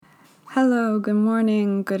Hello, good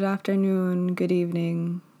morning, good afternoon, good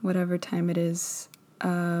evening, whatever time it is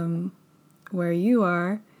where you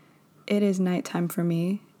are. It is nighttime for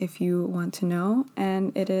me, if you want to know,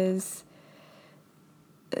 and it is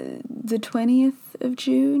the 20th of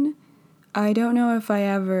June. I don't know if I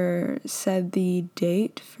ever said the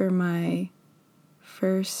date for my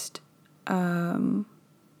first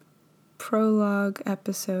prologue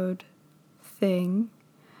episode thing,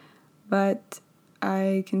 but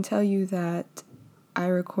I can tell you that I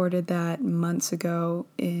recorded that months ago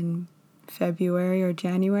in February or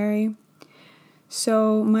January.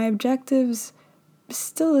 So my objectives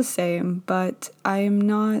still the same, but I am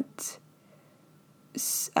not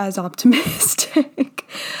as optimistic.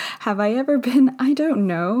 Have I ever been? I don't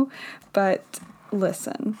know. But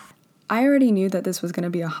listen, I already knew that this was going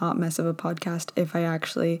to be a hot mess of a podcast if I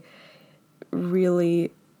actually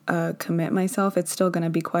really commit myself. It's still going to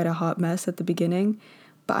be quite a hot mess at the beginning,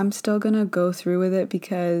 but I'm still going to go through with it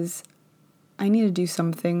because I need to do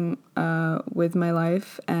something with my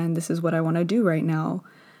life, and this is what I want to do right now.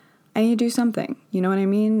 I need to do something, you know what I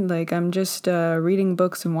mean? Like, I'm just reading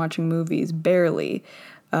books and watching movies, barely.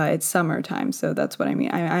 It's summertime, so that's what I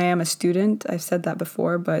mean. I am a student, I've said that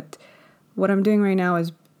before, but what I'm doing right now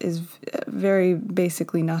is very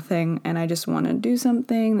basically nothing, and I just want to do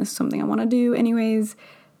something. This is something I want to do anyways.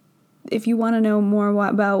 If you want to know more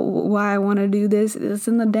about why I want to do this, it's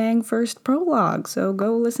in the dang first prologue, so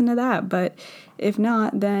go listen to that. But if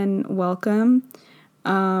not, then welcome.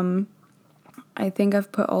 I think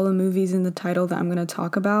I've put all the movies in the title that I'm going to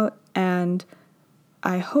talk about, and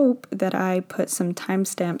I hope that I put some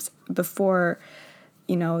timestamps before,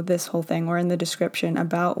 this whole thing, or in the description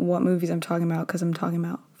about what movies I'm talking about, because I'm talking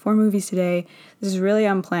about 4 movies today. This is really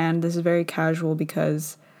unplanned. This is very casual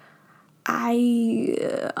because I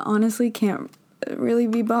honestly can't really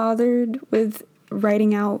be bothered with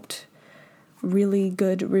writing out really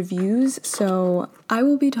good reviews. So I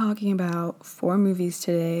will be talking about 4 movies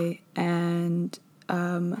today, and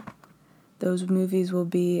those movies will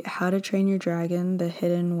be How to Train Your Dragon, The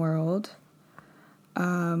Hidden World,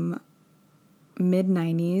 Mid90s,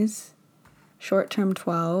 Short Term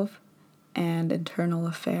 12, and Infernal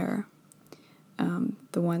Affair,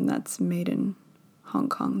 the one that's made in Hong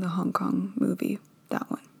Kong, the Hong Kong movie, that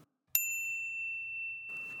one.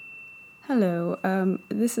 Hello,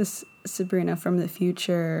 this is Sabrina from the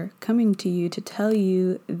future coming to you to tell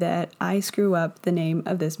you that I screw up the name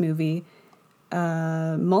of this movie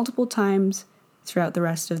multiple times throughout the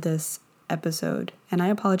rest of this episode, and I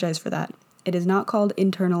apologize for that. It is not called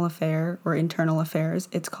Internal Affair or Internal Affairs,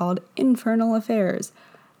 it's called Infernal Affairs.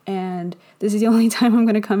 And this is the only time I'm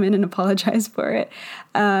going to come in and apologize for it.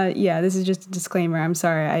 This is just a disclaimer. I'm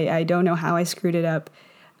sorry. I don't know how I screwed it up,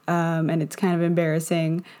 and it's kind of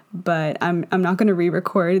embarrassing. But I'm not going to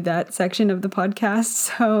re-record that section of the podcast.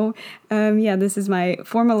 So this is my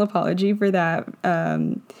formal apology for that.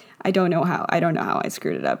 I don't know how I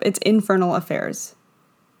screwed it up. It's Infernal Affairs.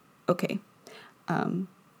 Okay. And,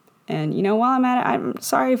 while I'm at it, I'm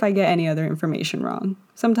sorry if I get any other information wrong.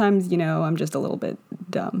 Sometimes, I'm just a little bit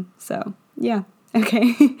dumb. So, yeah.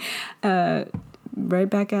 Okay. Right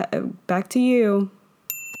back to you.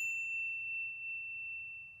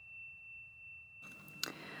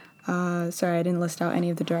 Sorry, I didn't list out any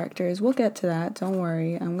of the directors. We'll get to that. Don't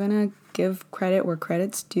worry. I'm going to give credit where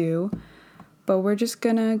credit's due. But we're just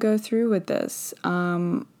going to go through with this.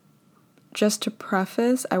 Just to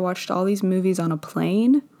preface, I watched all these movies on a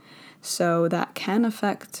plane. So that can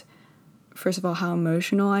affect, first of all, how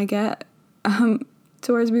emotional I get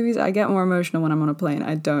towards movies. I get more emotional when I'm on a plane.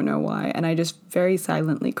 I don't know why. And I just very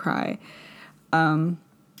silently cry. And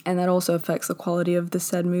that also affects the quality of the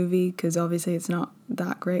said movie, because obviously it's not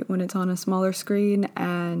that great when it's on a smaller screen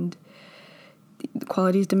and the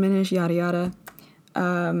quality's diminished, yada yada.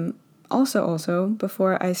 Also,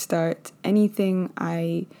 before I start anything,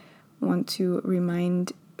 I want to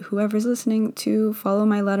remind whoever's listening to follow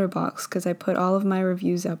my letterbox, because I put all of my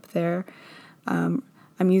reviews up there. I'm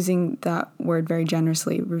using that word very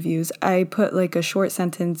generously, reviews. I put like a short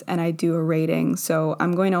sentence and I do a rating. So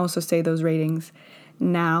I'm going to also say those ratings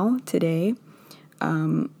now, today.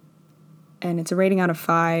 And it's a rating out of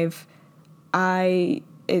 5.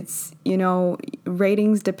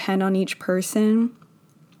 Ratings depend on each person.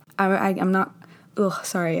 I'm not,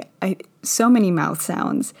 sorry. So many mouth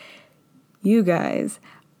sounds. You guys,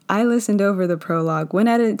 I listened over the prologue. When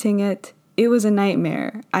editing it, it was a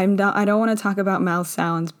nightmare. I don't want to talk about mouth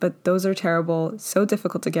sounds, but those are terrible, so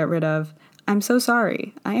difficult to get rid of. I'm so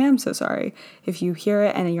sorry. I am so sorry if you hear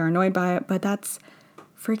it and you're annoyed by it, but that's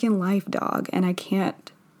freaking life, dog, and I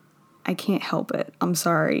can't help it. I'm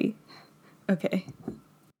sorry. Okay.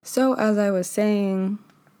 So as I was saying,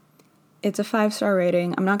 it's a 5-star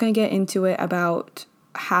rating. I'm not going to get into it about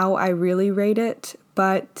how I really rate it,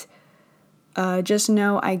 but just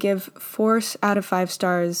know I give 4 out of 5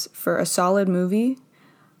 stars for a solid movie,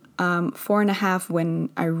 4.5 when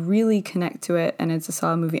I really connect to it and it's a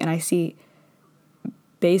solid movie and I see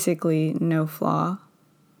basically no flaw.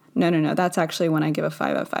 No, that's actually when I give a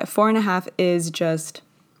 5 out of 5. 4.5 is just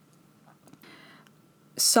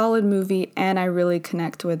solid movie and I really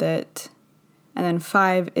connect with it. And then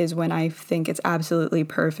 5 is when I think it's absolutely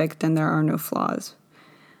perfect and there are no flaws.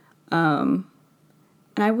 And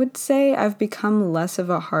I would say I've become less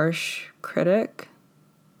of a harsh critic.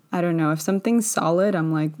 I don't know. If something's solid,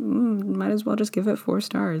 I'm like, might as well just give it 4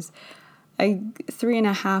 stars.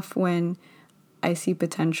 3.5 when I see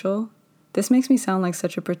potential. This makes me sound like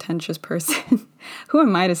such a pretentious person. Who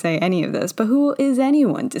am I to say any of this? But who is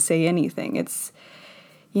anyone to say anything? It's,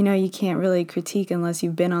 you can't really critique unless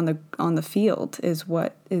you've been on the field, is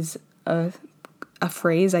what is a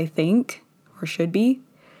phrase, I think, or should be.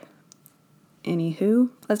 Anywho,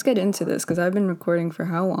 let's get into this because I've been recording for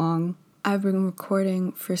how long? I've been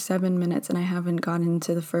recording for 7 minutes and I haven't gotten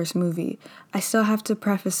into the first movie. I still have to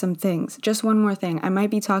preface some things. Just one more thing. I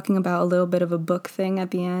might be talking about a little bit of a book thing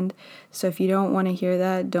at the end. So if you don't want to hear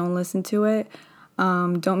that, don't listen to it.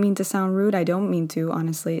 Don't mean to sound rude. I don't mean to,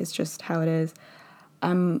 honestly. It's just how it is.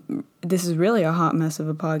 This is really a hot mess of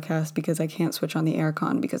a podcast because I can't switch on the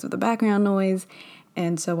aircon because of the background noise.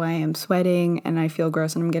 And so I am sweating and I feel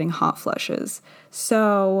gross and I'm getting hot flushes.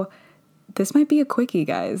 So this might be a quickie,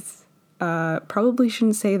 guys. Probably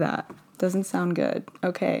shouldn't say that. Doesn't sound good.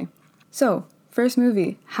 Okay. So, first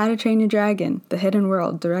movie, How to Train Your Dragon, The Hidden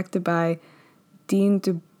World, directed by Dean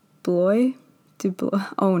DeBlois.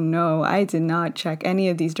 Oh no, I did not check any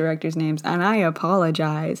of these directors' names, and I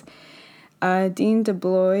apologize. Dean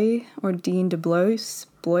DeBlois, or Dean DeBlois,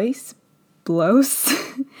 Blois,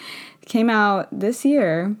 came out this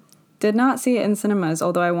year. Did not see it in cinemas,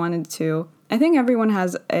 although I wanted to. I think everyone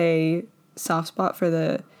has a soft spot for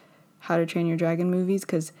the How to Train Your Dragon movies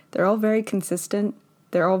because they're all very consistent.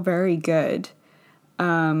 They're all very good.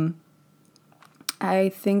 I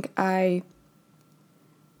think I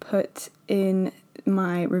put in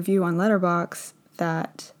my review on Letterboxd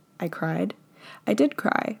that I cried. I did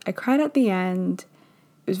cry. I cried at the end.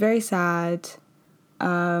 It was very sad.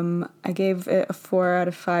 I gave it a 4 out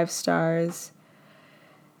of 5 stars.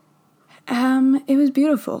 It was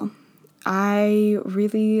beautiful. I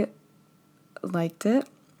really liked it.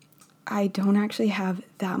 I don't actually have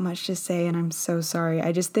that much to say, and I'm so sorry.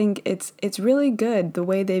 I just think it's really good the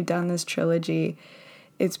way they've done this trilogy.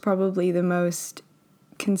 It's probably the most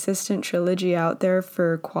consistent trilogy out there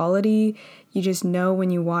for quality. You just know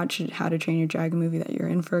when you watch How to Train Your Dragon movie that you're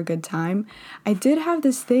in for a good time. I did have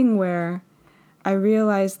this thing where I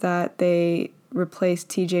realized that they replaced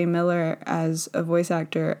TJ Miller as a voice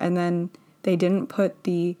actor, and then they didn't put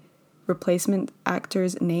the replacement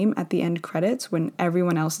actor's name at the end credits when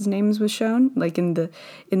everyone else's names was shown, like in the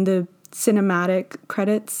cinematic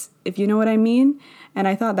credits, if you know what I mean. And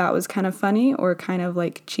I thought that was kind of funny or kind of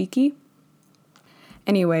like cheeky.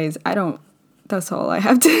 Anyways, that's all I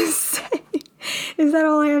have to say. Is that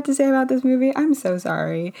all I have to say about this movie? I'm so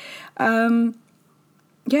sorry. Yeah,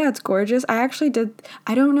 it's gorgeous. I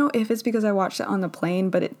don't know if it's because I watched it on the plane,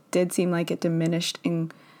 but it did seem like it diminished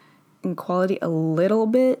in quality a little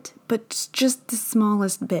bit, but just the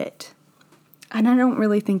smallest bit. And I don't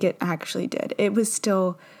really think it actually did. It was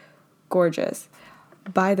still gorgeous.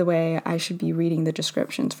 By the way, I should be reading the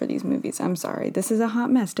descriptions for these movies. I'm sorry. This is a hot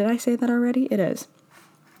mess. Did I say that already? It is.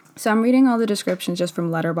 So I'm reading all the descriptions just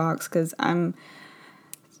from Letterboxd because I'm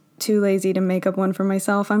too lazy to make up one for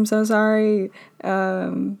myself. I'm so sorry.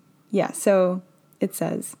 So it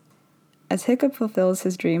says, as Hiccup fulfills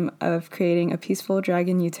his dream of creating a peaceful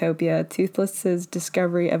dragon utopia, Toothless's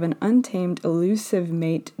discovery of an untamed, elusive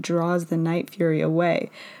mate draws the Night Fury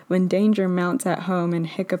away. When danger mounts at home and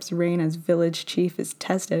Hiccup's reign as village chief is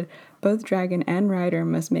tested, both dragon and rider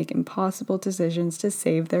must make impossible decisions to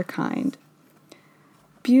save their kind.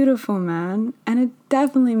 Beautiful, man. And it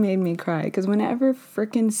definitely made me cry, because whenever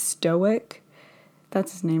frickin' Stoic,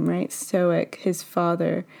 that's his name, right? Stoic, his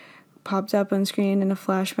father, popped up on screen in a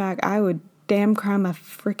flashback, I would damn cry my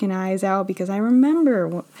freaking eyes out, because I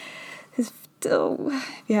remember if you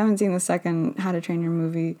haven't seen the second How to Train Your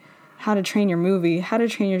Dragon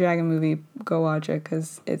movie, go watch it,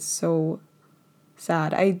 because it's so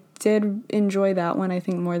sad. I did enjoy that one, I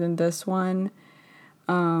think, more than this one.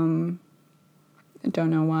 I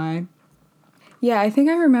don't know why. Yeah, I think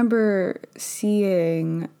I remember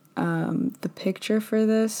seeing the picture for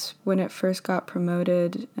this when it first got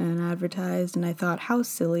promoted and advertised, and I thought, how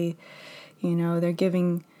silly, they're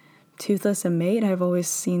giving Toothless a mate. I've always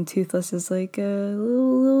seen Toothless as like a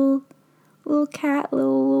little cat,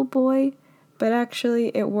 little boy, but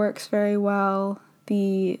actually it works very well.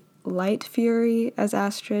 The light fury, as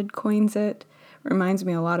Astrid coins it, reminds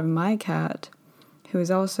me a lot of my cat, who is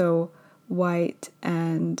also white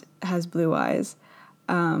and has blue eyes.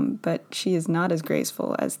 But she is not as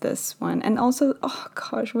graceful as this one. And also, oh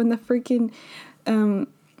gosh, when the freaking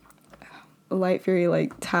light fury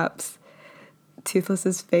like taps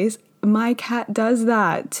Toothless's face, my cat does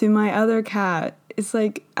that to my other cat. It's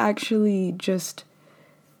like actually just,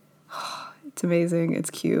 it's amazing. It's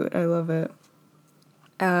cute. I love it.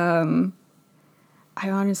 I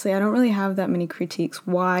don't really have that many critiques.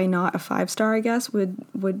 Why not a 5-star, I guess? Would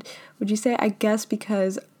you say? I guess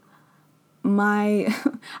because I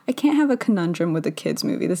can't have a conundrum with a kids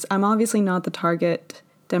movie. I'm obviously not the target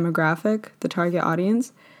demographic, the target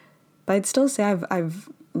audience, but I'd still say I've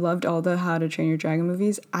loved all the How to Train Your Dragon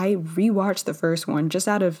movies. I rewatched the first one just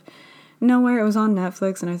out of nowhere. It was on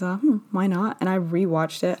Netflix, and I thought, why not? And I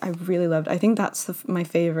rewatched it. I really loved it. I think that's my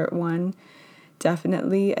favorite one,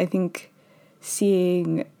 definitely. I think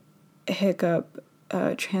seeing Hiccup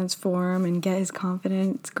transform and get his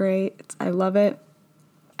confidence, it's great. I love it.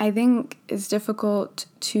 I think it's difficult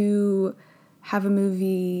to have a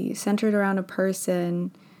movie centered around a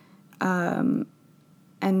person and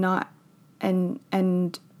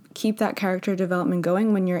keep that character development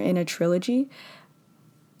going when you're in a trilogy.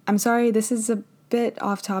 I'm sorry, this is a bit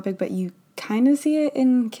off topic, but you kind of see it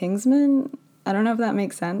in Kingsman. I don't know if that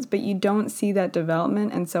makes sense, but you don't see that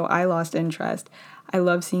development, and so I lost interest. I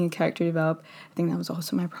love seeing a character develop. I think that was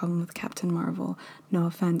also my problem with Captain Marvel. No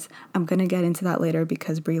offense. I'm going to get into that later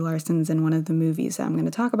because Brie Larson's in one of the movies that I'm going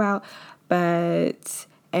to talk about. But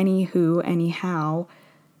anyhow,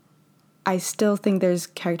 I still think there's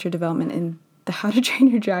character development in the How to Train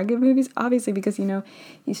Your Dragon movies, obviously, because,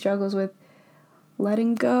 he struggles with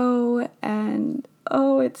letting go, and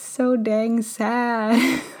it's so dang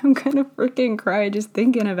sad. I'm gonna freaking cry just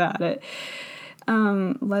thinking about it.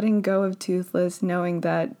 Letting go of Toothless, knowing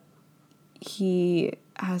that he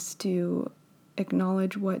has to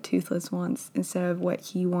acknowledge what Toothless wants instead of what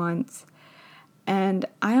he wants. And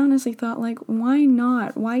I honestly thought, why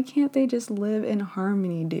not? Why can't they just live in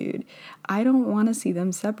harmony, dude? I don't want to see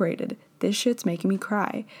them separated. This shit's making me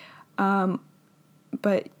cry.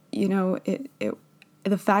 But,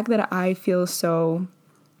 the fact that I feel so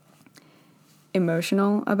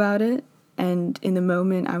emotional about it, and in the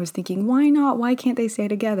moment I was thinking, why not? Why can't they stay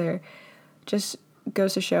together? Just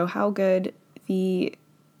goes to show how good the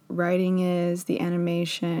writing is, the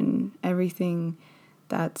animation, everything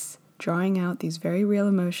that's drawing out these very real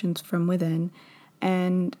emotions from within.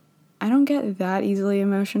 And I don't get that easily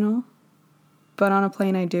emotional, but on a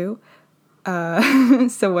plane I do.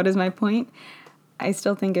 So what is my point? I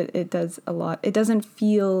still think it does a lot. It doesn't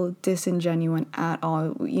feel disingenuous at all.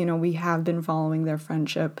 We have been following their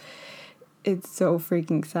friendship. It's so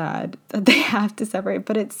freaking sad that they have to separate,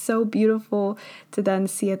 but it's so beautiful to then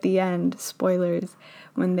see at the end, spoilers,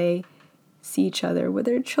 when they see each other with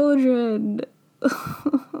their children.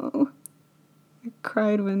 I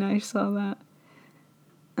cried when I saw that.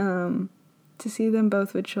 To see them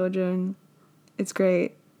both with children, it's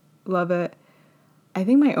great. Love it. I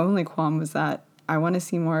think my only qualm was that I want to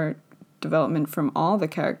see more development from all the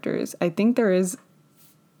characters. I think there is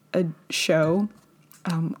a show,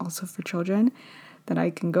 also for children, that I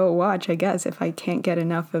can go watch, I guess, if I can't get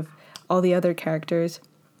enough of all the other characters.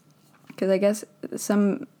 Because I guess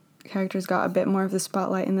some characters got a bit more of the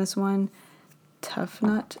spotlight in this one. Tough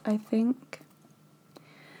Nut, I think.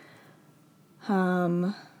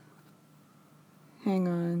 Hang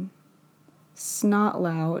on.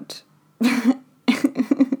 Snotlout.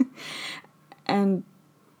 And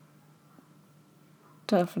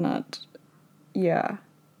Tough Nut, yeah,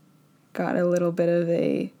 got a little bit of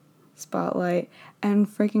a spotlight. And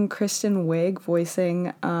freaking Kristen Wiig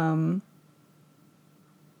voicing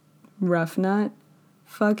Rough Nut,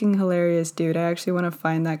 fucking hilarious, dude. I actually want to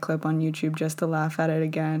find that clip on YouTube just to laugh at it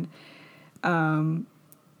again. Yeah,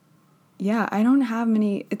 I don't have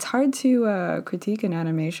many. It's hard to critique an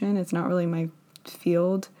animation. It's not really my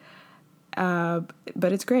field.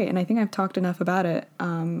 But it's great, and I think I've talked enough about it,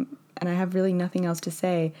 and I have really nothing else to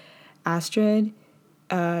say. Astrid,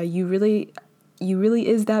 you really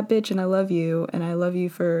is that bitch, and I love you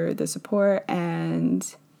for the support,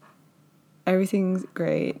 and everything's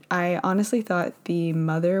great. I honestly thought the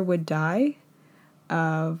mother would die,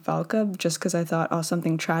 Valka, just because I thought,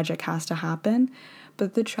 something tragic has to happen,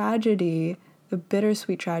 but the tragedy the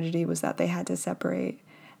bittersweet tragedy was that they had to separate.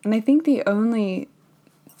 And I think the only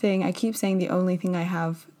thing, I keep saying the only thing I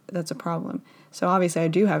have that's a problem. So obviously I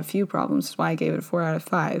do have a few problems, that's why I gave it a 4 out of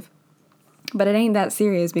 5. But it ain't that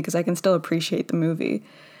serious because I can still appreciate the movie.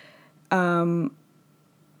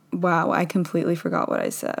 Wow, I completely forgot what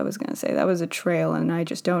I was going to say. That was a trail, and I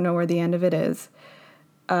just don't know where the end of it is.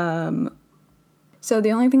 So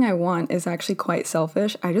the only thing I want is actually quite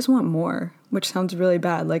selfish. I just want more, which sounds really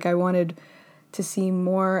bad. Like, I wanted to see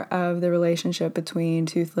more of the relationship between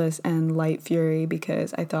Toothless and Light Fury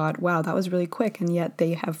because I thought, wow, that was really quick, and yet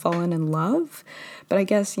they have fallen in love. But I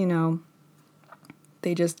guess,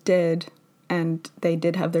 they just did, and they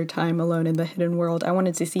did have their time alone in the hidden world. I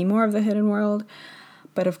wanted to see more of the hidden world,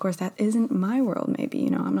 but of course that isn't my world, maybe.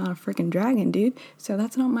 I'm not a freaking dragon, dude, so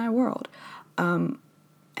that's not my world.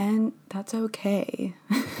 And that's okay.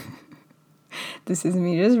 This is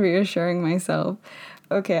me just reassuring myself.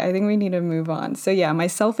 Okay, I think we need to move on. So yeah, my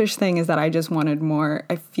selfish thing is that I just wanted more.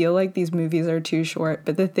 I feel like these movies are too short,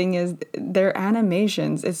 but the thing is, they're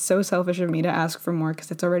animations. It's so selfish of me to ask for more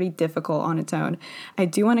because it's already difficult on its own. I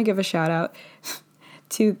do want to give a shout out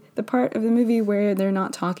to the part of the movie where they're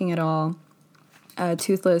not talking at all.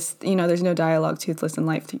 Toothless, there's no dialogue. Toothless and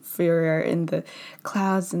Light Fury are in the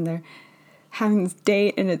clouds and they're having this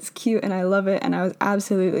date and it's cute and I love it and I was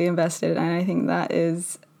absolutely invested, and I think that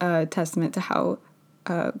is a testament to how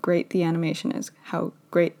great the animation is, how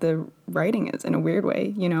great the writing is in a weird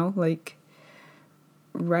way, like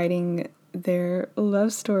writing their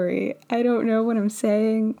love story. I don't know what I'm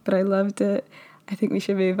saying, but I loved it. I think we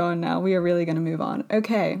should move on now. We are really going to move on.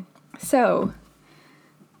 Okay, so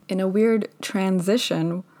in a weird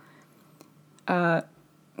transition, the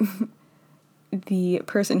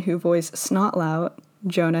person who voiced Snotlout,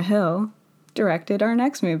 Jonah Hill, directed our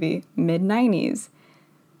next movie, Mid90s.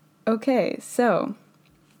 Okay, so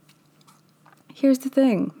here's the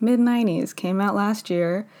thing. Mid90s came out last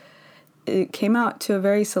year. It came out to a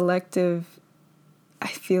very selective, I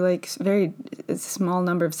feel like, very small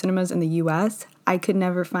number of cinemas in the US. I could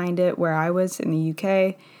never find it where I was in the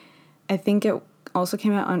UK. I think it also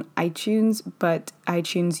came out on iTunes, but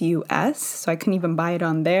iTunes US, so I couldn't even buy it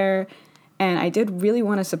on there. And I did really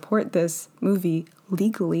want to support this movie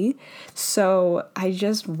legally, so I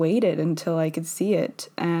just waited until I could see it.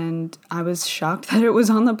 And I was shocked that it was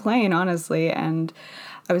on the plane, honestly. And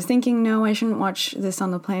I was thinking, no, I shouldn't watch this on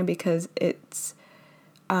the plane because it's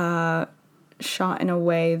shot in a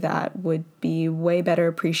way that would be way better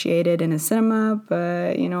appreciated in a cinema.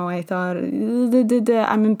 But, I thought,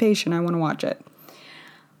 I'm impatient. I want to watch it.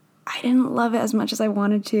 I didn't love it as much as I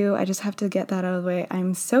wanted to. I just have to get that out of the way.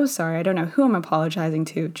 I'm so sorry. I don't know who I'm apologizing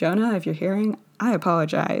to. Jonah, if you're hearing, I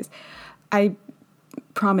apologize. I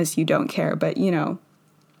promise you don't care, but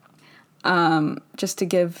just to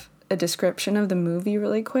give a description of the movie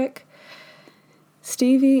really quick.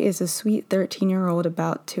 Stevie is a sweet 13-year-old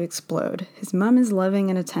about to explode. His mom is loving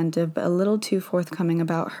and attentive, but a little too forthcoming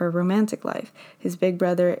about her romantic life. His big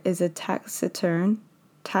brother is a taciturn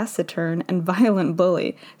and violent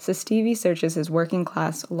bully, so Stevie searches his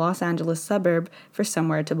working-class Los Angeles suburb for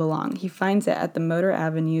somewhere to belong. He finds it at the Motor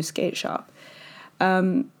Avenue skate shop.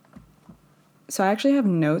 So I actually have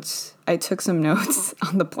notes. I took some notes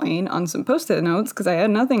on the plane, on some Post-it notes, because I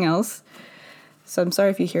had nothing else. So I'm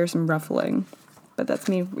sorry if you hear some ruffling, but that's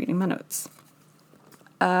me reading my notes.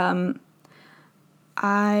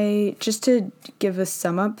 Just to give a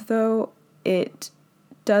sum up, though, it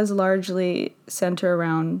does largely center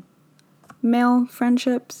around male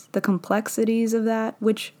friendships, the complexities of that,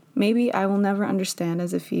 which maybe I will never understand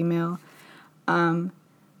as a female.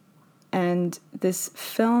 And this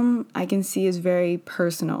film, I can see, is very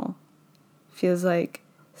personal. Feels like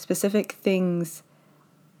specific things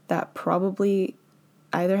that probably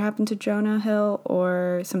either happened to Jonah Hill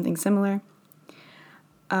or something similar.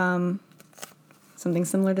 Something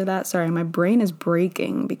similar to that. Sorry, my brain is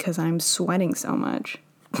breaking because I'm sweating so much.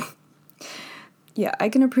 Yeah, I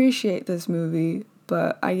can appreciate this movie,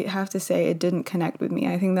 but I have to say it didn't connect with me.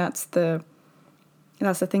 I think that's the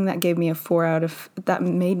thing that gave me that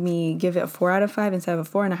made me give it a 4 out of 5 instead of a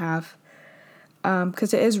 4.5.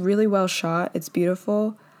 Because it is really well shot. It's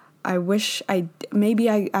beautiful. I wish I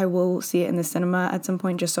will see it in the cinema at some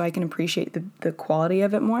point just so I can appreciate the quality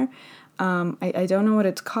of it more. I don't know what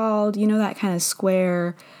it's called. That kind of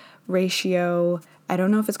square ratio. I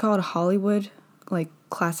don't know if it's called Hollywood, like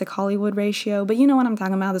classic Hollywood ratio, but you know what I'm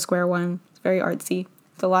talking about, the square one. It's very artsy.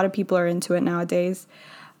 A lot of people are into it nowadays.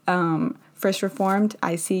 First Reformed,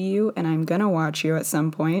 I see you, and I'm gonna watch you at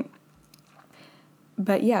some point.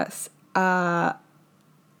 But yes, I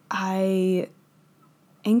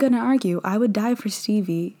ain't gonna argue. I would die for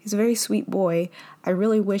Stevie. He's a very sweet boy. I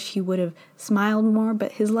really wish he would have smiled more,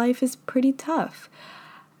 but his life is pretty tough.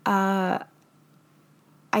 I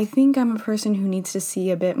think I'm a person who needs to see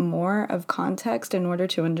a bit more of context in order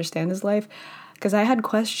to understand his life, because I had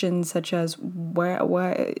questions such as what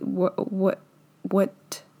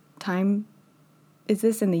time is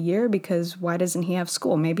this in the year? Because why doesn't he have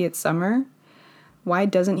school? Maybe it's summer. Why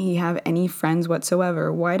doesn't he have any friends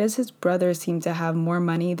whatsoever? Why does his brother seem to have more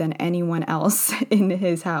money than anyone else in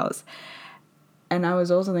his house? And I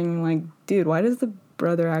was also thinking, like, dude, why does the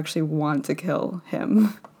brother actually want to kill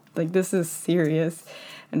him? Like, this is serious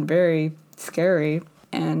and very scary.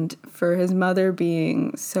 And for his mother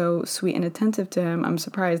being so sweet and attentive to him, I'm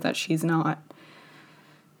surprised that she's not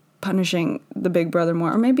punishing the big brother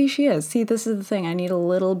more. Or maybe she is. See, this is the thing. I need a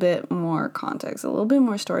little bit more context, a little bit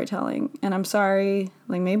more storytelling. And I'm sorry,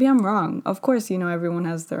 like, maybe I'm wrong. Of course, everyone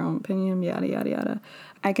has their own opinion, yada, yada, yada.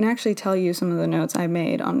 I can actually tell you some of the notes I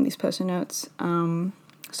made on these post-it notes,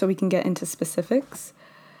 so we can get into specifics.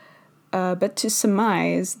 But to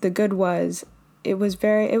surmise, the good was, it was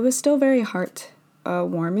still very heart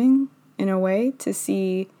warming in a way to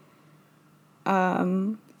see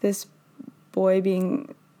this boy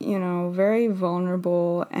being, very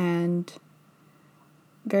vulnerable and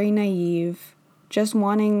very naive, just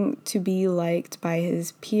wanting to be liked by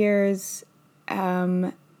his peers,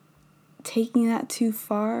 taking that too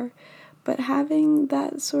far, but having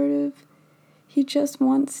that sort of, he just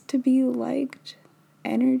wants to be liked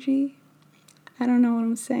energy. I don't know what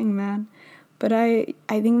I'm saying, man. But I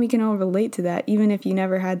think we can all relate to that, even if you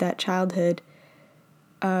never had that childhood.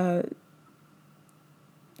 Yeah,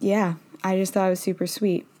 I just thought it was super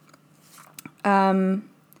sweet. I,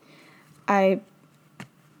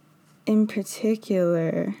 in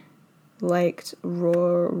particular, liked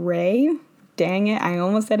Ray. Dang it, I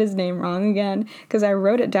almost said his name wrong again, because I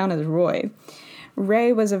wrote it down as Roy.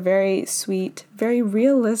 Ray was a very sweet, very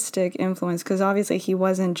realistic influence, because obviously he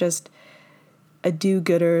wasn't just a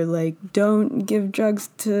do-gooder, like, don't give drugs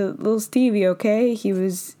to little Stevie, okay? He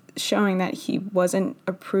was showing that he wasn't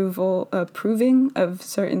approving of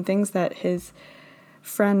certain things that his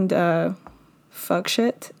friend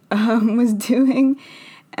fuckshit was doing,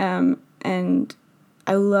 and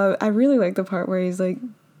I really like the part where he's like,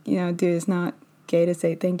 dude, it's not gay to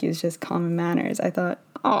say thank you, it's just common manners. I thought,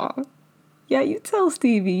 oh, yeah, you tell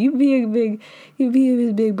Stevie, you be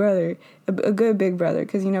his big brother, a good big brother,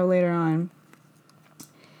 because later on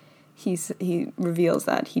he reveals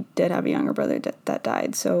that he did have a younger brother that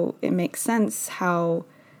died, so it makes sense how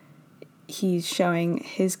he's showing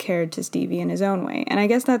his care to Stevie in his own way. And I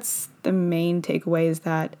guess that's the main takeaway, is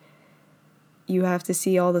that you have to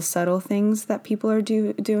see all the subtle things that people are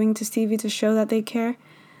doing to Stevie to show that they care.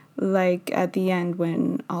 Like at the end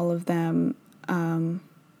when all of them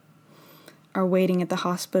are waiting at the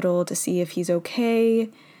hospital to see if he's okay,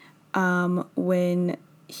 when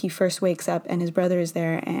he first wakes up and his brother is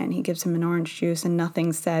there and he gives him an orange juice and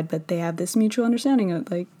nothing's said, but they have this mutual understanding of,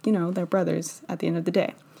 like, they're brothers at the end of the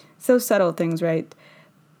day. So subtle things, right,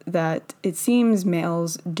 that it seems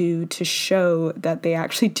males do to show that they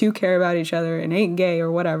actually do care about each other and ain't gay or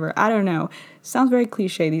whatever. I don't know. Sounds very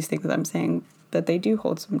cliche, these things that I'm saying, but they do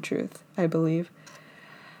hold some truth, I believe.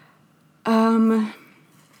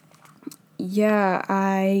 Yeah,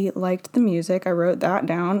 I liked the music. I wrote that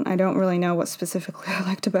down. I don't really know what specifically I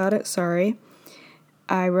liked about it. Sorry.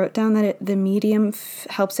 I wrote down that the medium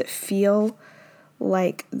helps it feel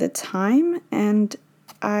like the time, and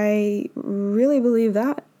I really believe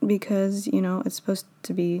that because, it's supposed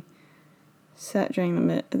to be set during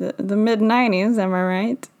the mid-90s, am I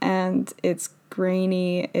right? And it's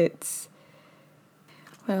grainy,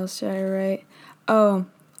 what else did I write? Oh,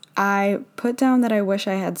 I put down that I wish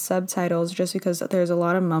I had subtitles just because there's a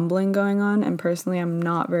lot of mumbling going on, and personally I'm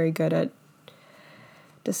not very good at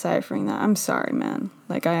deciphering that. I'm sorry, man.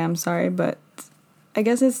 Like, I am sorry, but I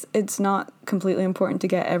guess it's not completely important to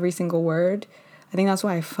get every single word. I think that's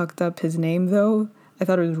why I fucked up his name, though. I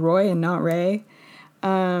thought it was Roy and not Ray.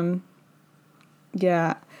 Yeah,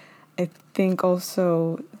 I think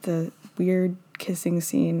also the weird kissing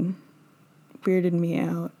scene weirded me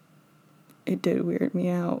out. It did weird me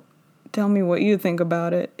out. Tell me what you think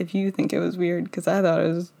about it, if you think it was weird, because I thought it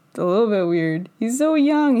was a little bit weird. He's so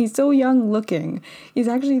young looking. He's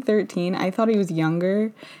actually 13. I thought he was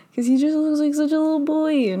younger, because he just looks like such a little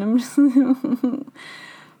boy, and I'm just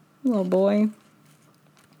little boy.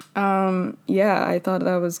 Yeah, I thought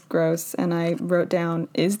that was gross, and I wrote down,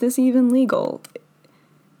 is this even legal?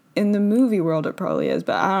 in the movie world it probably is,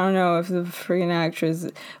 but I don't know if the freaking actress,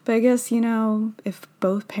 but I guess, if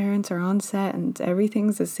both parents are on set and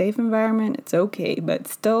everything's a safe environment, it's okay, but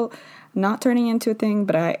still not turning into a thing.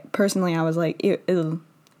 But I was like, ew,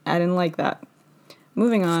 I didn't like that.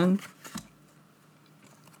 Moving on,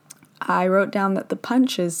 I wrote down that the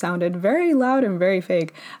punches sounded very loud and very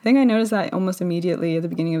fake. I think I noticed that almost immediately at the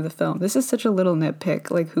beginning of the film. This is such a little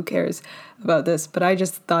nitpick, like who cares about this, but I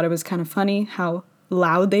just thought it was kind of funny how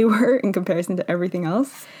loud they were in comparison to everything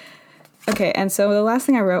else. Okay, and so the last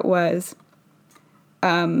thing I wrote was,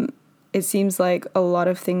 it seems like a lot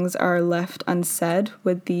of things are left unsaid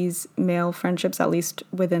with these male friendships, at least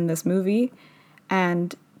within this movie,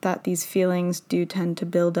 and that these feelings do tend to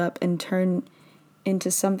build up and turn into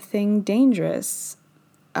something dangerous,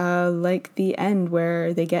 like the end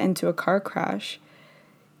where they get into a car crash,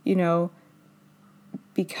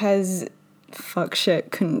 because fuck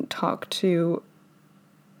shit couldn't talk to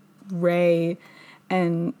Ray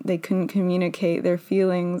and they couldn't communicate their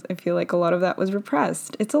feelings. I feel like a lot of that was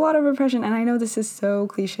repressed. It's a lot of repression, and I know this is so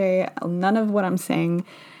cliche. None of what I'm saying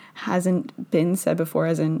hasn't been said before,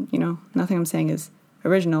 as in, nothing I'm saying is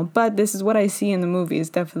original, but this is what I see in the movies,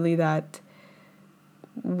 definitely, that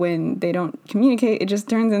when they don't communicate, it just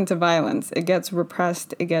turns into violence. It gets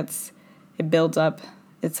repressed, it builds up,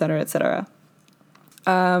 etc., etc.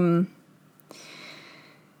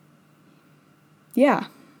 Yeah.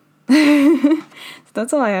 So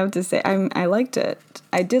that's all I have to say. I liked it.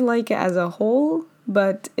 I did like it as a whole,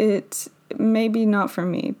 but it maybe not for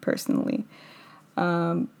me personally.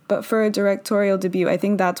 But for a directorial debut, I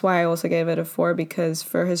think that's why I also gave it a 4, because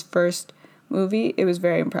for his first movie, it was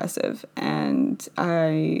very impressive, and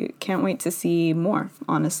I can't wait to see more,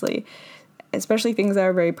 honestly, especially things that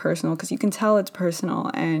are very personal, because you can tell it's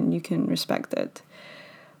personal and you can respect it.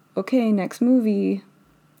 Okay, next movie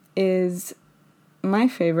is my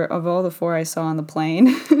favorite of all the 4 I saw on the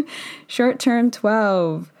plane. Short Term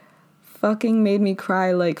 12 fucking made me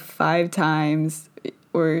cry like 5 times,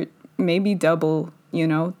 or maybe double,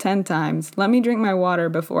 10 times. Let me drink my water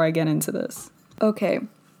before I get into this. Okay.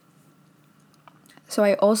 So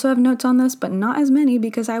I also have notes on this, but not as many,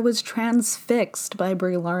 because I was transfixed by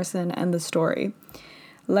Brie Larson and the story.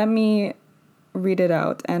 Let me read it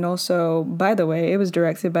out. And also, by the way, it was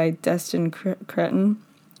directed by Destin Cretton.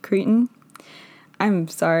 I'm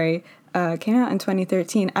sorry. Came out in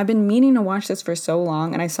 2013. I've been meaning to watch this for so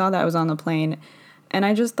long, and I saw that it was on the plane, and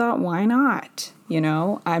I just thought, why not?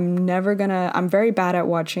 I'm very bad at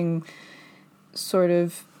watching sort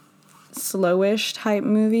of slowish type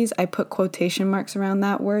movies. I put quotation marks around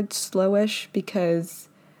that word, slowish, because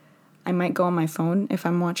I might go on my phone if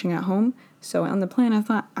I'm watching at home. So on the plane, I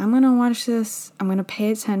thought, I'm going to watch this, I'm going to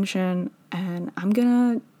pay attention, and I'm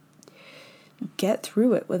going to get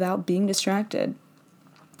through it without being distracted.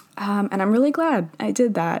 And I'm really glad I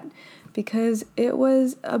did that, because it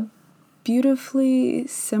was a beautifully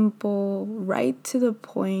simple, right to the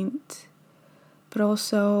point, but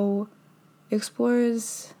also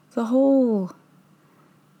explores the whole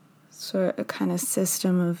sort of kind of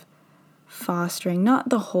system of fostering. Not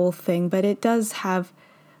the whole thing, but it does have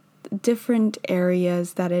different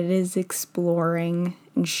areas that it is exploring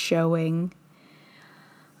and showing.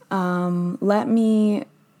 Let me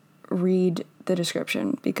read the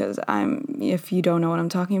description, because if you don't know what I'm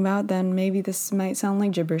talking about, then maybe this might sound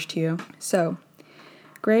like gibberish to you. So,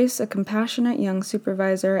 Grace, a compassionate young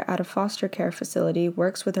supervisor at a foster care facility,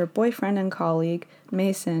 works with her boyfriend and colleague,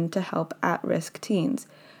 Mason, to help at-risk teens.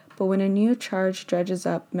 But when a new charge dredges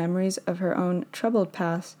up memories of her own troubled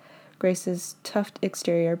past, Grace's tough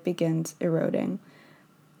exterior begins eroding.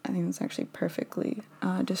 I think that's actually perfectly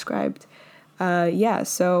described.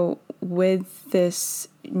 So with this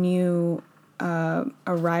new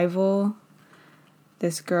arrival,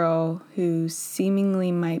 this girl who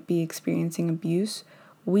seemingly might be experiencing abuse,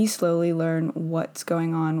 we slowly learn what's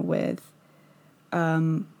going on with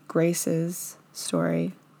Grace's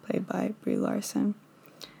story, played by Brie Larson.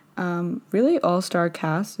 Really all-star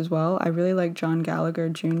cast as well. I really like John Gallagher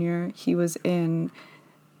Jr. He was in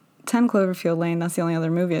 10 Cloverfield Lane. That's the only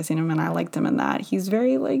other movie I've seen him in, and I liked him in that. He's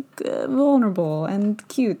very, vulnerable and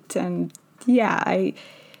cute, and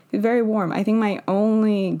very warm. I think my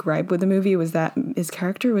only gripe with the movie was that his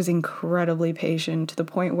character was incredibly patient, to the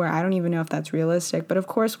point where I don't even know if that's realistic. But of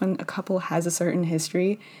course, when a couple has a certain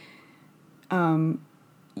history,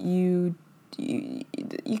 you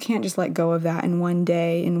can't just let go of that in one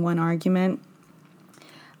day, in one argument.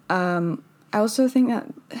 I also think that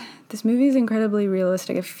this movie is incredibly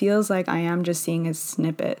realistic. It feels like I am just seeing a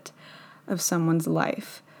snippet of someone's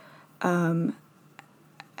life. And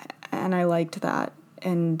I liked that.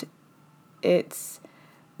 And it's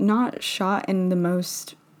not shot in the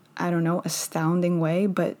most, I don't know, astounding way,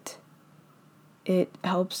 but it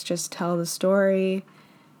helps just tell the story.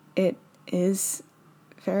 It is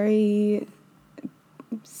very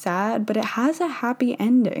sad, but it has a happy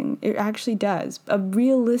ending. It actually does. A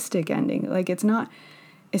realistic ending. Like, it's not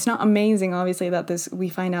amazing, obviously, that we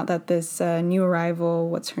find out that this new arrival,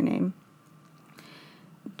 what's her name?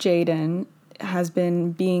 Jaden has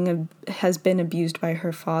been abused by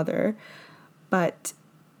her father, but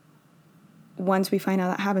once we find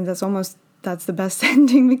out that happens, that's the best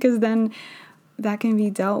ending, because then that can be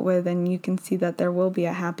dealt with and you can see that there will be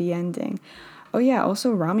a happy ending. Oh yeah,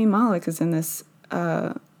 also Rami Malek is in this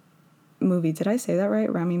movie. Did I say that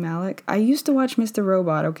right? Rami Malek? I used to watch Mr.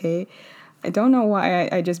 Robot, okay? I don't know why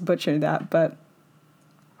I just butchered that, but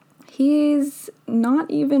he's not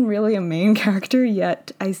even really a main character,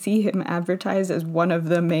 yet I see him advertised as one of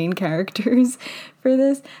the main characters for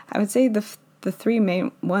this. I would say the three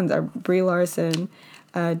main ones are Brie Larson,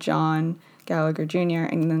 John Gallagher Jr.,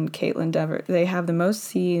 and then Caitlin Dever. They have the most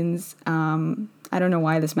scenes. I don't know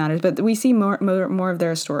why this matters, but we see more of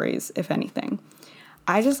their stories, if anything.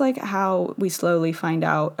 I just like how we slowly find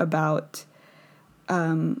out about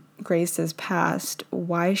Grace's past,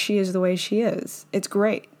 why she is the way she is. It's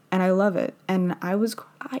great, and I love it. And I was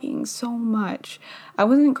crying so much. I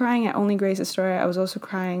wasn't crying at only Grace's story. I was also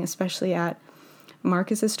crying especially at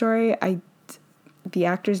Marcus's story. The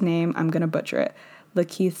actor's name, I'm going to butcher it.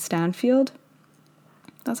 Lakeith Stanfield.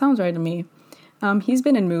 That sounds right to me. He's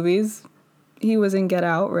been in movies. He was in Get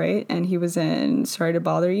Out, right? And he was in Sorry to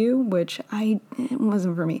Bother You, which it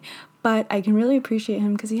wasn't for me. But I can really appreciate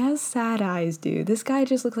him because he has sad eyes, dude. This guy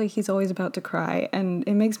just looks like he's always about to cry, and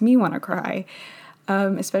it makes me want to cry.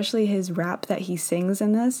 Especially his rap that he sings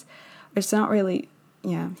in this. It's not really,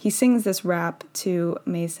 he sings this rap to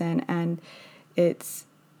Mason, and it's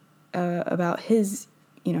about his,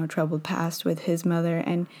 troubled past with his mother,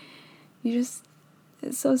 and it's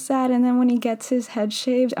so sad. And then when he gets his head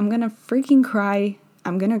shaved, I'm gonna freaking cry.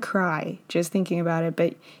 I'm gonna cry just thinking about it.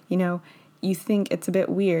 But you think it's a bit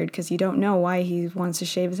weird because you don't know why he wants to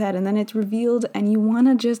shave his head, and then it's revealed, and you want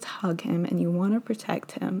to just hug him and you want to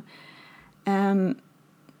protect him. I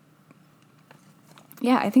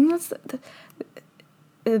think that's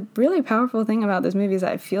the really powerful thing about this movie, is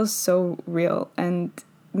that it feels so real. And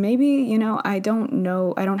maybe, I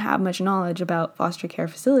don't have much knowledge about foster care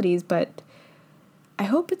facilities, but I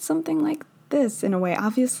hope it's something like this in a way.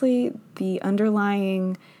 Obviously, the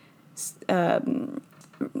underlying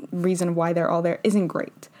reason why they're all there isn't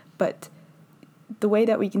great, but the way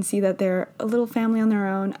that we can see that they're a little family on their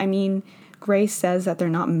own. I mean, Grace says that they're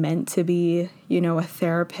not meant to be, a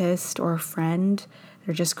therapist or a friend.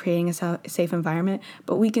 They're just creating a safe environment.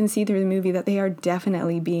 But we can see through the movie that they are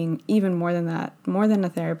definitely being even more than that, more than a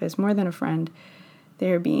therapist, more than a friend.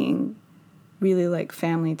 They're being really like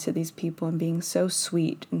family to these people and being so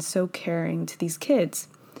sweet and so caring to these kids.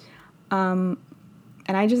 And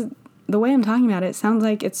the way I'm talking about it sounds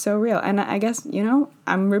like it's so real. And I guess,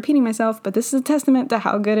 I'm repeating myself, but this is a testament to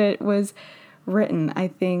how good it was written. I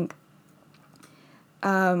think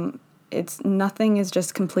nothing is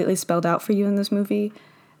just completely spelled out for you in this movie,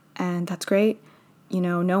 and that's great.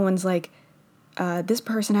 No one's like, this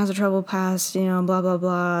person has a troubled past, blah, blah,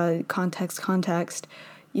 blah, context.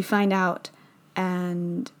 You find out,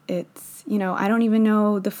 and it's, I don't even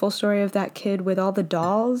know the full story of that kid with all the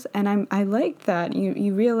dolls, and I like that.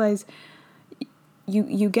 You realize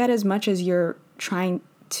you get as much as you're trying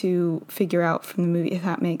to figure out from the movie, if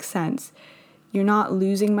that makes sense. You're not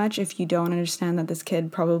losing much if you don't understand that this kid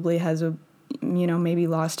probably has maybe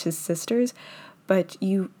lost his sisters, but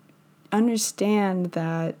you understand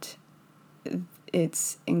that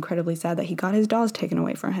it's incredibly sad that he got his dolls taken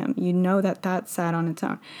away from him. You know that that's sad on its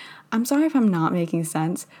own. I'm sorry if I'm not making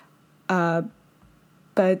sense, but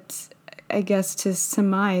I guess to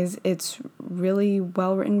surmise, it's really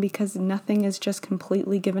well written because nothing is just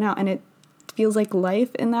completely given out, and it feels like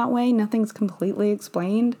life in that way. Nothing's completely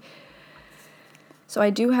explained. So I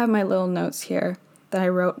do have my little notes here that I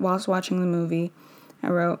wrote whilst watching the movie. I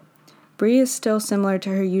wrote, Brie is still similar to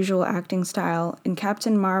her usual acting style. In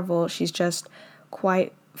Captain Marvel, she's just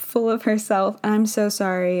quite full of herself. And I'm so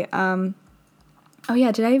sorry. Oh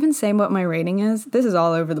yeah, did I even say what my rating is? This is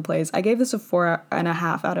all over the place. I gave this a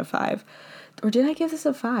 4.5 out of 5. Or did I give this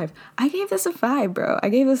a 5? I gave this a 5, bro. I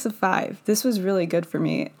gave this a 5. This was really good for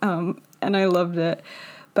me. And I loved it.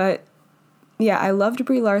 But yeah, I loved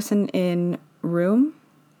Brie Larson in Room.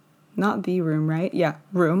 Not The Room, right? Yeah,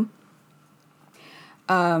 Room.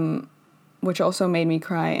 Which also made me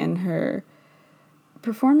cry in her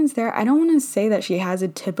performance there, I don't want to say that she has a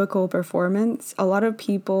typical performance. A lot of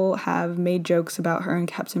people have made jokes about her and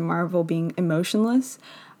Captain Marvel being emotionless.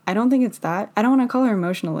 I don't think it's that. I don't want to call her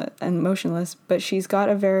emotionless, but she's got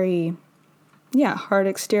a very, hard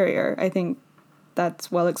exterior. I think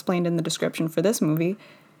that's well explained in the description for this movie.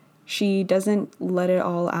 She doesn't let it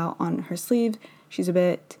all out on her sleeve. She's a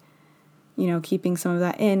bit, keeping some of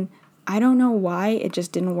that in. I don't know why it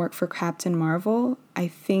just didn't work for Captain Marvel. I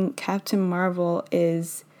think Captain Marvel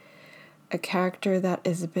is a character that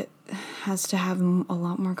has to have a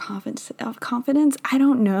lot more confidence. I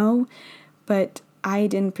don't know, but I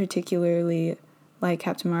didn't particularly like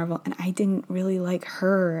Captain Marvel, and I didn't really like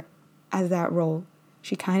her as that role.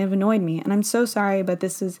 She kind of annoyed me, and I'm so sorry, but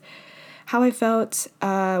this is how I felt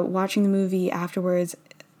watching the movie afterwards.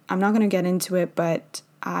 I'm not going to get into it, but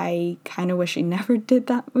I kind of wish she never did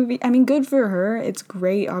that movie. I mean, good for her. It's a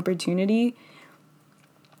great opportunity.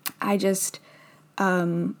 I just,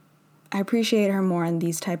 I appreciate her more in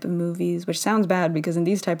these type of movies, which sounds bad because in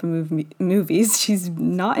these type of movies, she's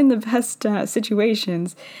not in the best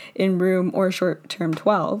situations in Room or Short Term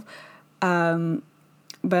 12.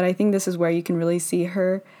 But I think this is where you can really see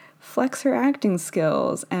her flex her acting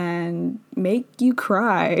skills and make you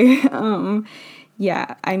cry.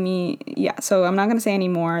 So I'm not going to say any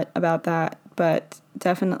more about that, but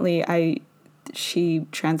definitely she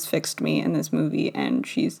transfixed me in this movie, and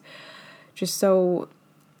she's just so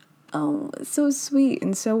sweet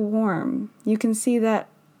and so warm. You can see that,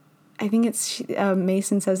 I think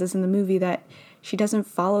Mason says this in the movie, that she doesn't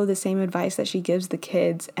follow the same advice that she gives the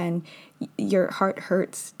kids, and your heart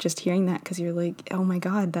hurts just hearing that because you're like, oh my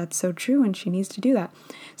God, that's so true, and she needs to do that.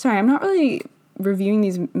 Sorry, I'm not really reviewing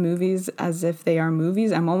these movies as if they are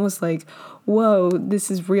movies. I'm almost like, whoa, this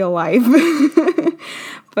is real life.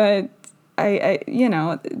 But I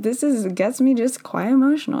this gets me just quite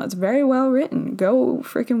emotional. It's very well written. Go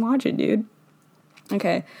freaking watch it, dude.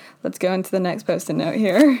 Okay, let's go into the next post-it note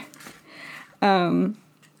here.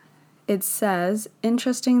 It says,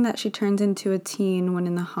 interesting that she turns into a teen when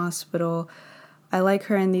in the hospital. I like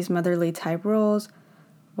her in these motherly type roles.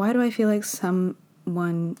 Why do I feel like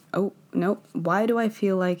why do I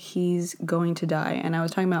feel like he's going to die? And I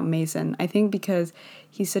was talking about Mason. I think because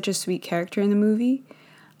he's such a sweet character in the movie.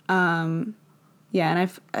 And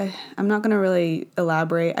I'm not going to really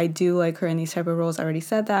elaborate. I do like her in these type of roles. I already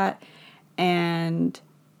said that. And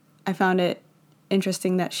I found it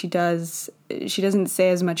interesting that she doesn't say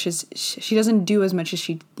as much as, she doesn't do as much as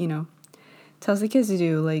she, tells the kids to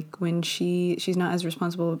do. Like when she's not as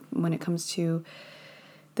responsible when it comes to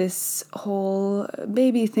this whole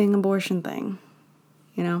baby thing, abortion thing,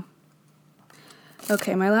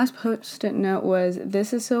 Okay, my last post-it note was,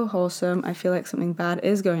 this is so wholesome. I feel like something bad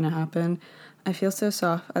is going to happen. I feel so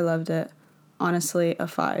soft. I loved it. Honestly, a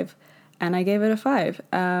 5. And I gave it a 5.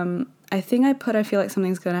 I think I feel like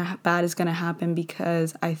something bad is gonna happen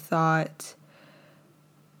because I thought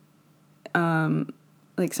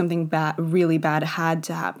like something really bad had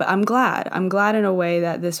to happen. But I'm glad in a way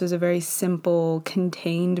that this was a very simple,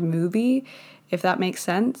 contained movie, if that makes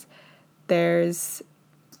sense. There's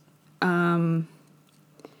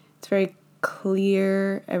it's very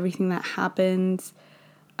clear, everything that happens.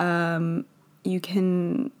 You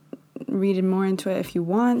can read more into it if you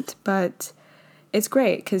want, but it's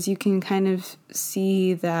great because you can kind of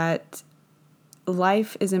see that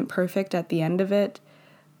life isn't perfect at the end of it,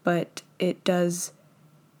 but it does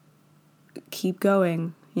keep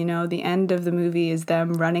going. The end of the movie is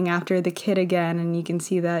them running after the kid again, and you can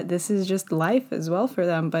see that this is just life as well for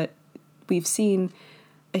them, but we've seen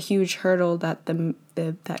a huge hurdle that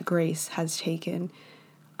that Grace has taken.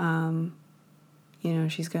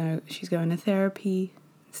 She's going to therapy,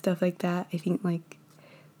 stuff like that. I think like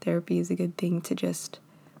therapy is a good thing to just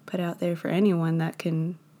put out there for anyone that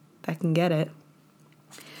can get it.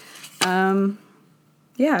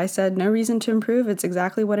 I said no reason to improve. It's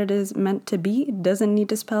exactly what it is meant to be. It doesn't need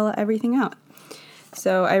to spell everything out.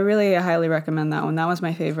 So I really highly recommend that one. That was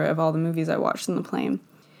my favorite of all the movies I watched on the plane.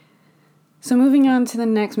 So moving on to the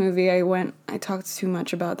next movie, I talked too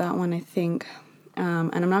much about that one, I think.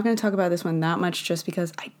 And I'm not going to talk about this one that much just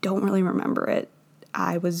because I don't really remember it.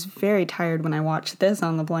 I was very tired when I watched this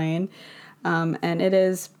on the plane. And it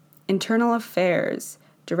is Infernal Affairs,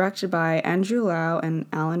 directed by Andrew Lau and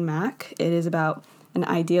Alan Mack. It is about an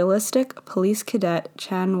idealistic police cadet,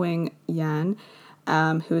 Chan Wing Yan,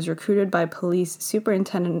 who is recruited by Police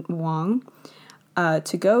Superintendent Wong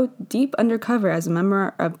to go deep undercover as a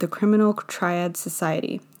member of the Criminal Triad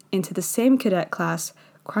Society. Into the same cadet class,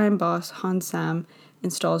 crime boss Han Sam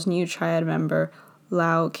installs new Triad member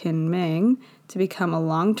Lau Kin Ming to become a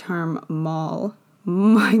long-term mole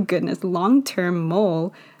my goodness, long-term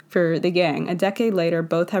mole for the gang. A decade later,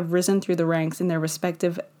 both have risen through the ranks in their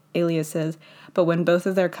respective aliases, but when both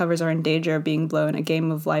of their covers are in danger of being blown, a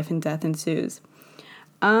game of life and death ensues.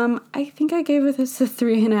 I think I gave this a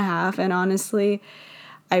 3.5, and honestly,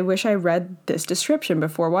 I wish I read this description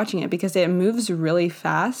before watching it because it moves really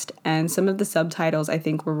fast, and some of the subtitles I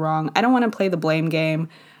think were wrong. I don't want to play the blame game.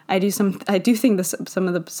 I do think some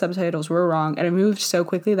of the subtitles were wrong, and it moved so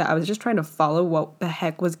quickly that I was just trying to follow what the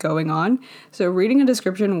heck was going on. So reading a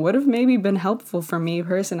description would have maybe been helpful for me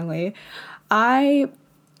personally. I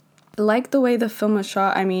like the way the film was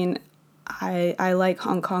shot. I mean, I like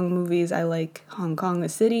Hong Kong movies. I like Hong Kong, the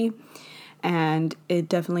city, and it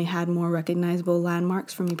definitely had more recognizable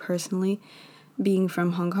landmarks for me personally, being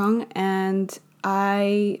from Hong Kong. And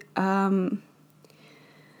I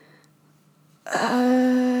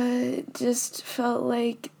just felt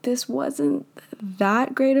like this wasn't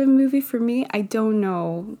that great of a movie for me. I don't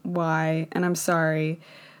know why, and I'm sorry,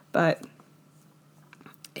 but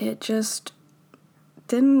it just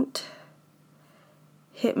didn't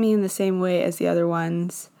hit me in the same way as the other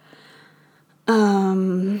ones.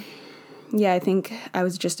 Yeah, I think I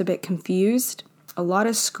was just a bit confused. A lot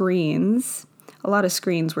of screens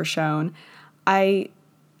were shown. I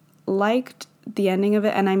liked the ending of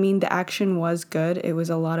it, and I mean, the action was good. It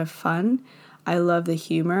was a lot of fun. I love the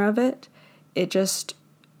humor of it. It just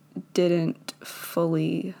didn't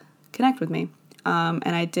fully connect with me. And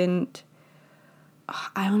I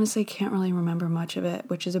honestly can't really remember much of it,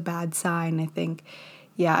 which is a bad sign, I think.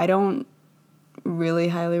 Yeah, I don't really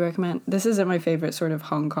highly recommend. This isn't my favorite sort of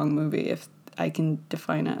Hong Kong movie, if I can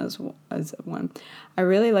define it as one. I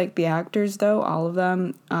really like the actors, though, all of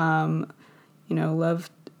them. Love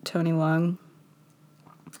Tony Leung.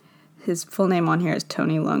 His full name on here is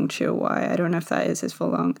Tony Leung Chiu Wai. I don't know if that is his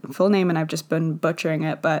full name, and I've just been butchering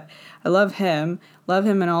it, but I love him. Love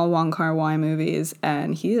him in all Wong Kar-wai movies,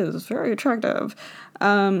 and he is very attractive.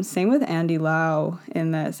 Same with Andy Lau in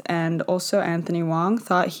this, and also Anthony Wong.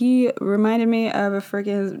 Thought he reminded me of a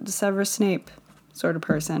freaking Severus Snape sort of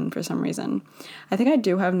person for some reason. I think I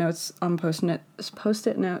do have notes on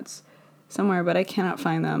post-it notes somewhere, but I cannot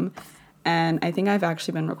find them. And I think I've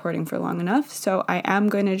actually been recording for long enough, so I am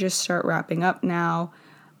going to just start wrapping up now.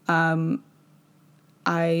 I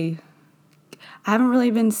haven't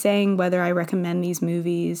really been saying whether I recommend these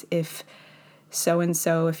movies, if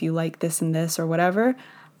so-and-so, if you like this and this or whatever.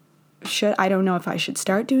 I don't know if I should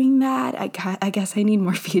start doing that. I guess I need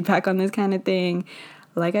more feedback on this kind of thing.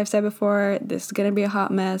 Like I've said before, this is going to be a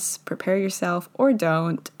hot mess. Prepare yourself, or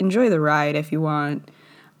don't. Enjoy the ride if you want.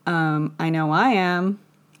 I know I am.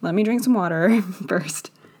 Let me drink some water first.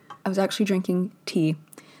 I was actually drinking tea,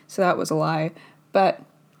 so that was a lie. But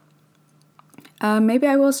maybe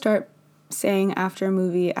I will start saying after a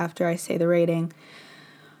movie, after I say the rating.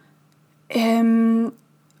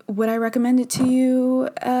 Would I recommend it to you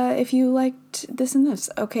if you liked this and this?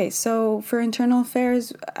 Okay, so for Internal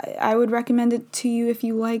Affairs, I would recommend it to you if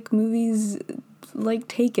you like movies like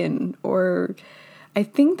Taken, or I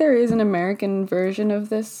think there is an American version of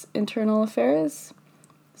this, Internal Affairs.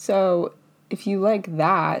 So if you like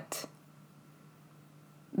that,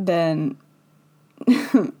 then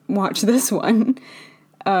watch this one.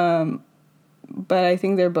 But I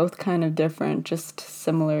think they're both kind of different, just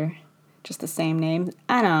similar, just the same name.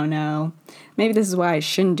 I don't know. Maybe this is why I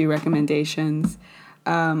shouldn't do recommendations.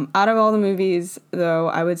 Out of all the movies, though,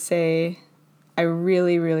 I would say I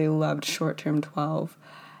really, really loved Short Term 12.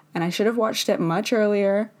 And I should have watched it much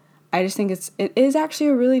earlier. I just think it is actually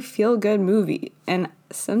a really feel-good movie. And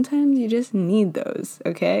sometimes you just need those,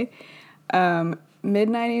 okay?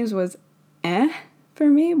 Mid90s was for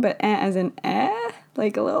me, but as in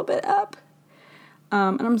like a little bit up.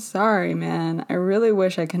 And I'm sorry, man. I really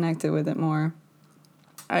wish I connected with it more.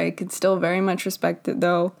 I could still very much respect it,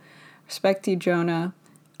 though. Respect you, Jonah.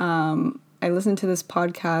 I listened to this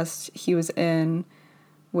podcast he was in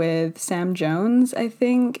with Sam Jones, I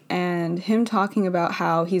think, and him talking about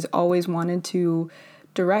how he's always wanted to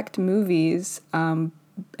direct movies, and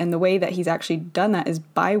the way that he's actually done that is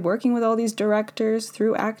by working with all these directors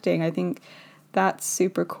through acting. I think that's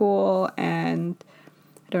super cool, and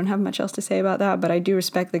I don't have much else to say about that, but I do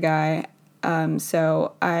respect the guy.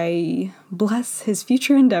 So I bless his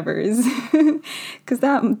future endeavors, because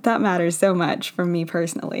that matters so much for me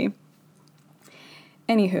personally.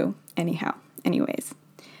 Anyways,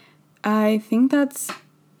 I think that's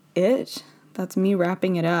it. That's me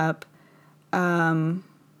wrapping it up.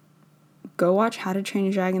 Go watch How to Train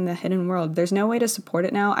Your Dragon: The Hidden World. There's no way to support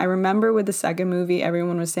it now. I remember with the second movie,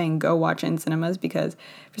 everyone was saying go watch it in cinemas because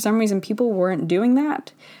for some reason people weren't doing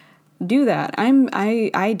that. do that.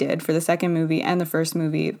 I did for the second movie and the first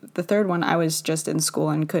movie. The third one, I was just in school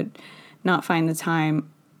and could not find the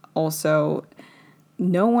time. Also,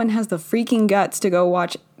 no one has the freaking guts to go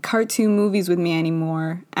watch cartoon movies with me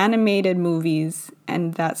anymore. Animated movies,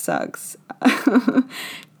 and that sucks.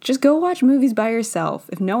 Just go watch movies by yourself.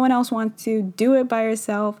 If no one else wants to, do it by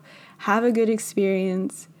yourself. Have a good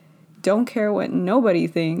experience. Don't care what nobody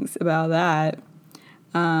thinks about that.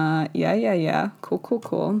 Yeah.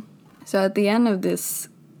 Cool. So at the end of this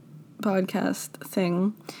podcast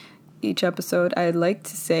thing, each episode, I'd like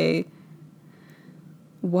to say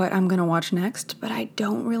what I'm going to watch next, but I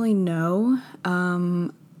don't really know.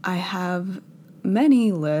 I have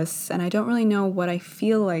many lists, and I don't really know what I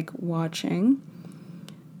feel like watching.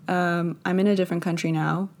 I'm in a different country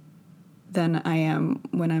now than I am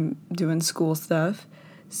when I'm doing school stuff.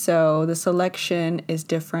 So the selection is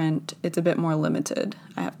different. It's a bit more limited,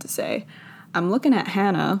 I have to say. I'm looking at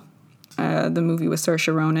Hannah, the movie with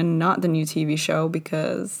Saoirse Ronan, not the new TV show,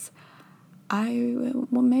 because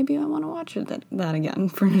maybe I want to watch that again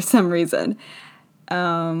for some reason.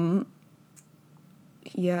 I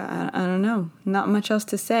don't know. Not much else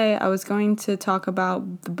to say. I was going to talk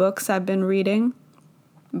about the books I've been reading,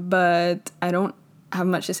 but I don't have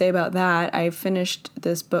much to say about that. I finished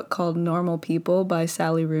this book called Normal People by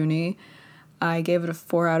Sally Rooney. I gave it a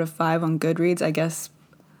 4 out of 5 on Goodreads. I guess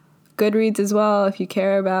Goodreads as well, if you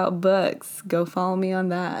care about books. Go follow me on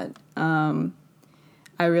that.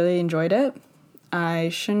 I really enjoyed it. I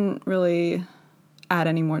shouldn't really add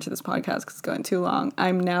any more to this podcast because it's going too long.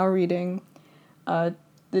 I'm now reading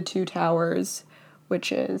The Two Towers,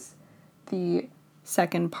 which is the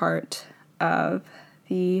second part of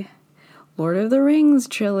the Lord of the Rings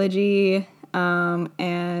trilogy,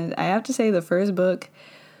 and I have to say the first book,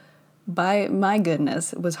 by my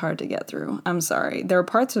goodness, was hard to get through. I'm sorry. There were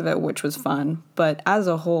parts of it which was fun, but as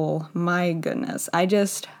a whole, my goodness, I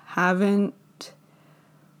just haven't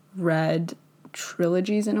read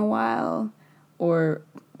trilogies in a while, or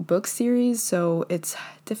book series, so it's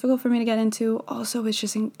difficult for me to get into. Also,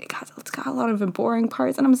 it's got a lot of boring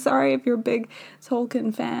parts, and I'm sorry if you're a big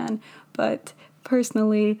Tolkien fan, but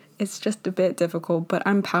personally, it's just a bit difficult, but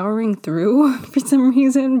I'm powering through for some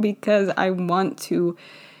reason because I want to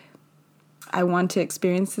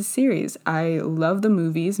experience the series. I love the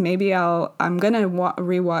movies. Maybe I'm gonna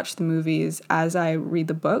rewatch the movies as I read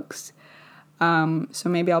the books. So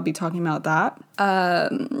maybe I'll be talking about that.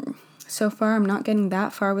 So far, I'm not getting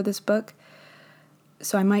that far with this book,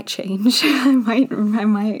 so I might change. I might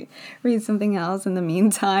read something else in the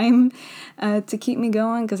meantime to keep me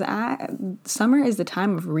going, because summer is the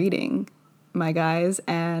time of reading, my guys,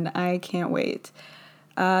 and I can't wait.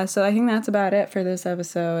 So I think that's about it for this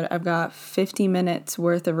episode. I've got 50 minutes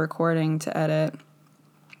worth of recording to edit.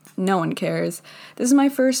 No one cares. This is my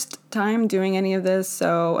first time doing any of this,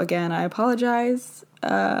 so again, I apologize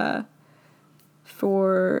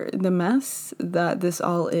for the mess that this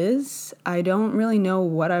all is. I don't really know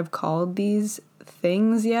what I've called these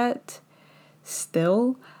things yet,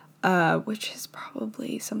 still, which is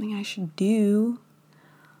probably something I should do.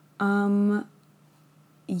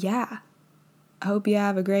 Yeah. I hope you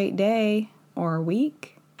have a great day or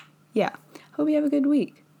week. Yeah, hope you have a good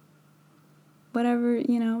week. Whatever,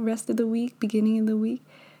 rest of the week, beginning of the week.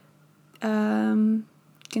 Good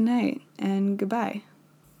night and goodbye.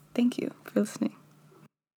 Thank you for listening.